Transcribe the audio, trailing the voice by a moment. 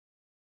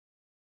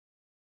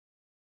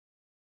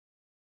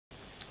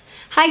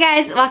Hi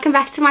guys, welcome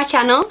back to my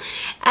channel.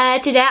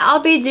 Today I'll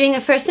be doing a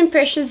first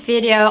impressions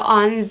video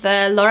on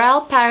the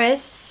L'Oreal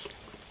Paris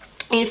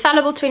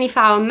Infallible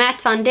 24H Matte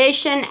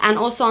Foundation and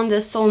also on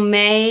the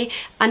Sorme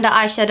under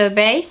eyeshadow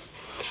base.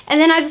 And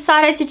then I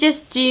decided to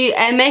just do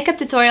a makeup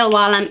tutorial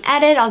while I'm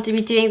at it. I'll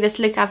be doing this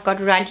look I've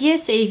got right here.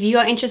 So if you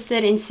are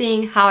interested in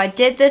seeing how I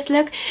did this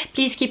look,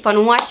 please keep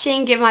on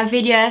watching. Give my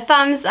video a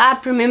thumbs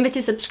up. Remember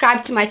to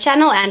subscribe to my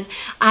channel and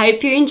I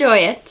hope you enjoy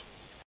it.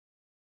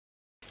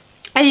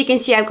 As you can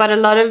see, I've got a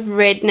lot of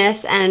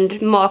redness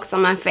and marks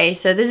on my face,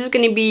 so this is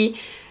going to be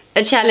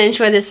a challenge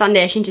for this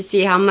foundation to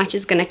see how much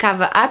it's going to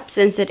cover up,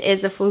 since it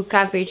is a full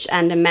coverage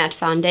and a matte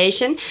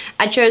foundation.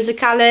 I chose the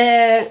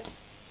color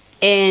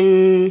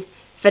in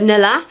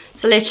vanilla,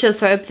 so let's just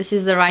hope this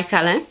is the right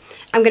color.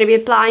 I'm going to be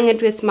applying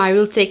it with my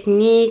Real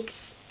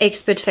Techniques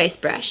Expert Face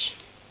Brush.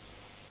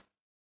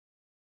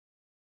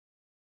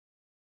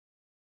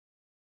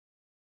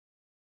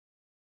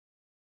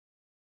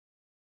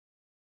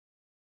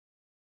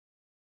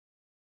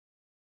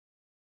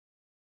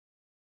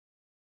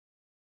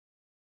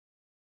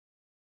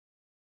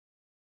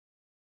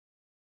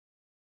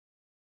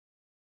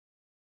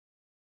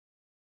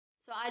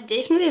 So I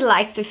definitely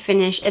like the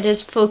finish. It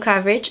is full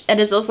coverage. It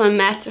is also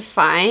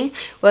mattifying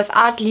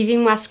without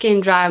leaving my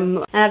skin dry.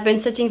 And I've been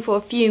sitting for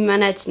a few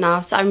minutes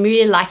now, so I'm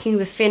really liking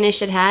the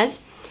finish it has.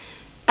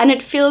 And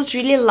it feels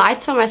really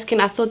light on my skin.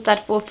 I thought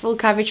that for full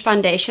coverage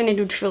foundation it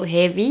would feel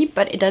heavy,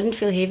 but it doesn't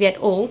feel heavy at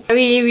all. I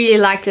really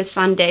like this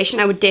foundation.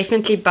 I would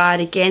definitely buy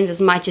it again.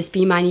 This might just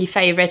be my new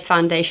favorite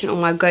foundation or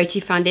my go-to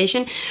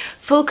foundation.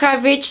 Full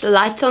coverage,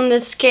 light on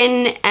the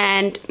skin,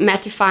 and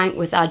mattifying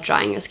without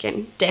drying your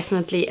skin.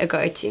 Definitely a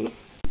go-to.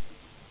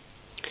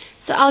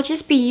 So I'll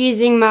just be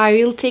using my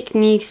Real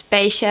Techniques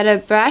base shadow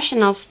brush,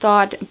 and I'll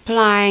start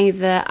applying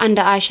the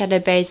under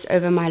eyeshadow base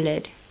over my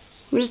lid.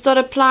 I'm going to start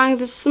applying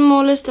the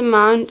smallest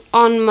amount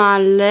on my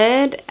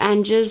lid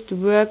and just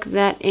work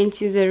that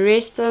into the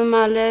rest of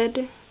my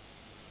lid,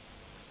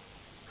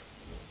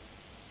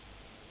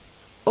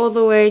 all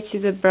the way to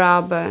the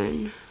brow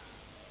bone.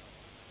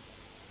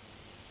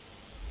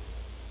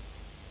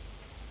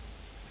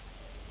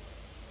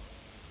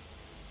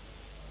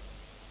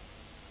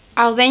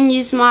 I'll then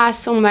use my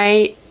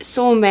Sorme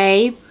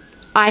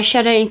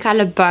eyeshadow in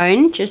color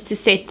Bone just to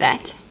set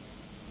that.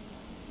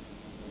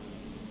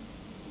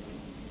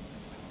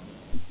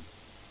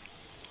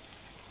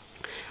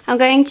 I'm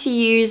going to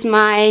use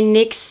my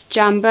NYX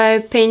Jumbo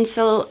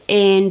pencil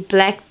in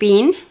Black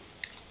Bean.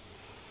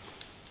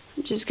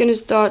 I'm just going to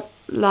start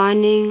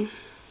lining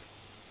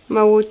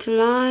my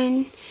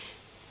waterline.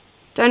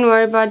 Don't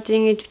worry about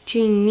doing it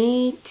too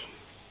neat.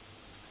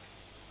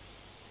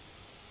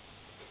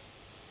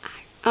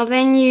 I'll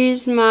then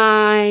use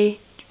my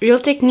Real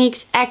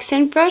Techniques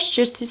accent brush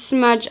just to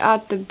smudge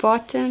out the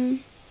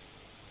bottom.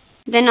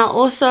 Then I'll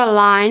also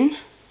line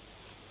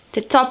the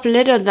top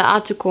lid of the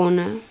outer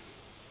corner.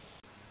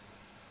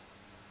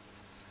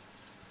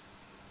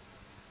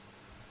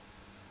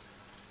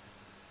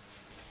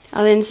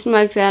 I'll then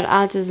smoke that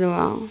out as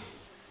well.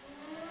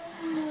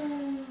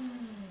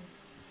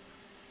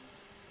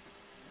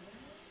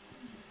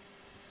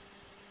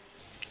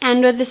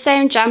 And with the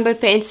same jumbo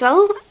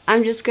pencil,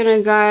 I'm just going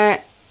to go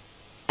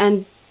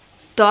and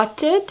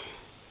dot it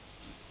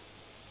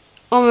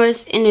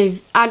almost in an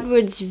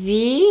outwards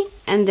V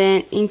and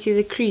then into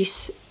the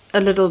crease a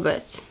little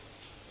bit.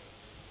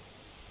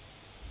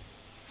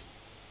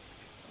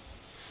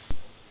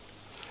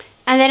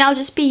 And then I'll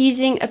just be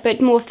using a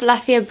bit more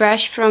fluffier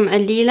brush from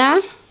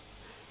Lila,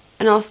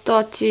 and I'll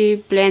start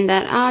to blend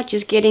that out,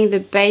 just getting the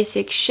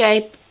basic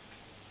shape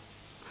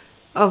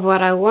of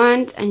what I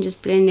want and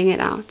just blending it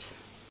out.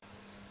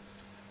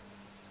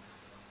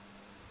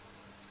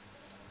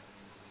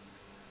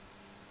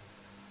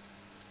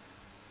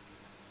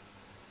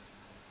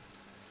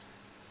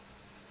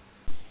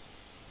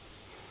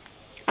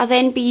 I'll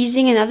then be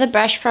using another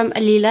brush from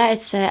Lila.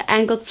 It's an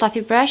angled fluffy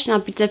brush, and I'll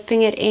be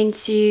dipping it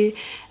into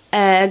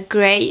a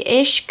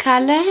greyish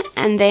color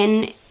and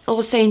then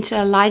also into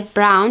a light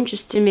brown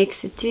just to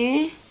mix the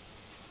two.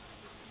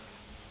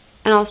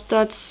 And I'll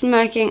start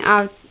smoking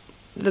out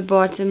the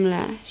bottom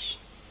lash.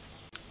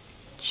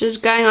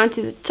 Just going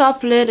onto the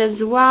top lid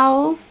as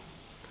well.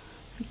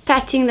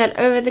 Patting that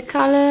over the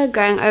color,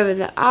 going over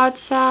the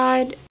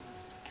outside.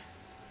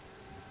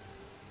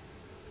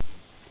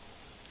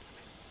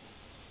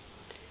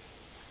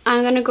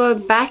 I'm going to go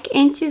back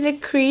into the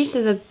crease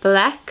with a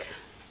black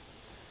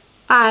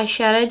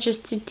eyeshadow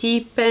just to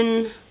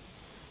deepen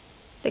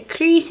the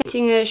crease,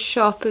 getting a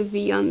sharper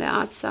V on the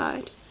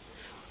outside.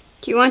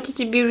 If you want it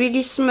to be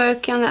really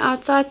smoky on the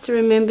outside, so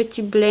remember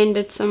to blend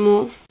it some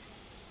more.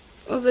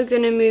 Also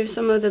going to move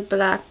some of the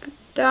black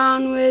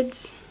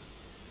downwards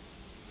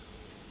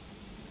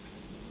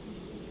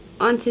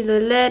onto the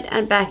lid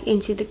and back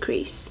into the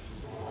crease.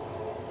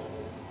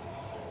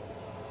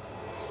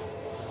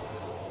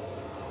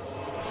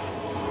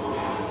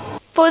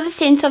 For the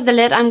center of the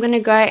lid, I'm going to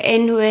go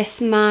in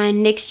with my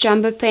NYX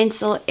Jumbo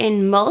pencil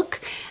in Milk,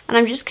 and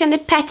I'm just going to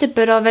pat a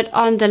bit of it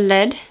on the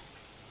lid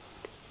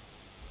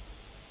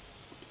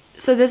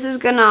So this is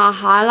gonna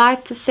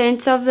highlight the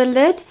center of the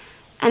lid,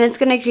 and it's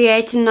gonna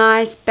create a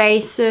nice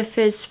base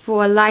surface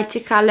for a lighter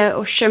color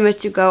or shimmer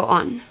to go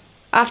on.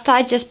 After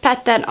I just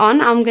pat that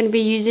on, I'm going to be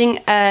using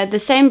the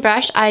same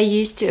brush I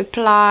used to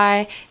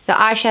apply the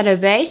eyeshadow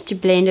base to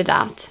blend it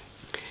out.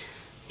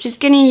 Just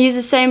going to use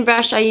the same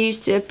brush I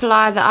used to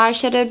apply the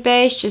eyeshadow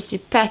base, just to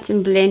pat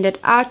and blend it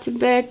out a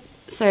bit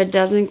so it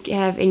doesn't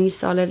have any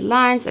solid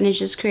lines, and it's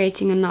just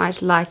creating a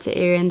nice lighter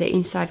area in the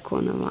inside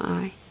corner of my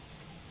eye.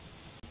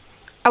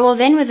 I will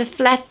then, with a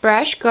flat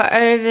brush, go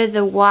over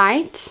the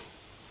white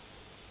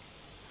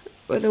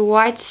with a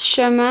white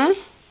shimmer.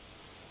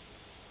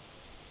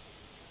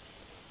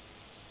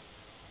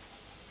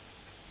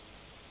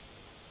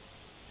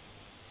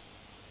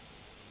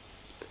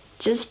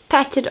 Just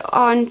pat it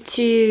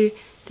onto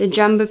the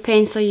jumbo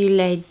pencil you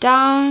laid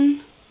down.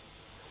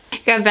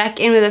 Go back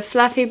in with a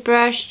fluffy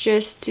brush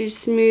just to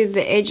smooth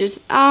the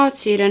edges out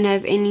so you don't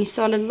have any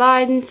solid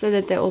lines, so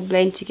that they all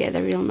blend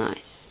together real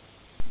nice.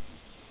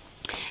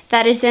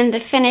 That is then the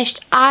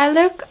finished eye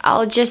look.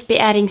 I'll just be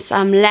adding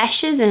some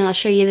lashes and I'll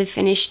show you the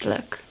finished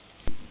look.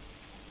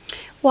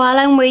 While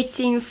I'm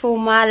waiting for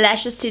my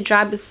lashes to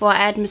dry before I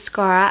add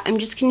mascara, I'm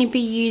just going to be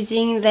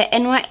using the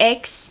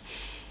NYX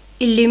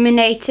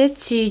Illuminator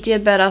to do a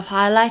bit of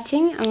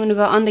highlighting. I'm going to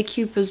go on the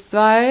cupid's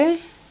bow,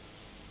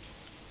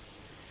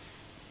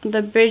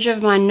 the bridge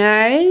of my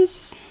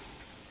nose,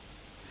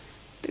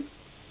 the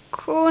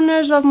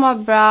corners of my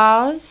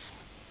brows,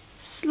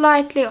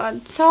 slightly on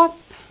top,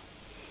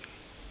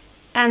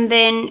 and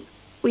then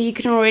where you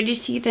can already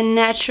see the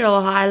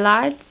natural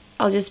highlight,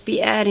 I'll just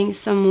be adding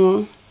some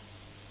more.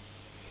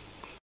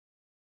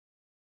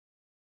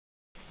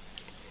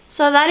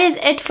 So that is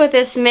it for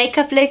this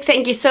makeup look.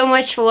 Thank you so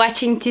much for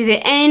watching to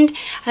the end.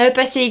 I hope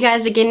I see you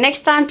guys again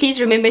next time.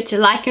 Please remember to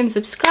like and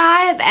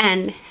subscribe,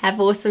 and have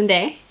an awesome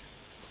day.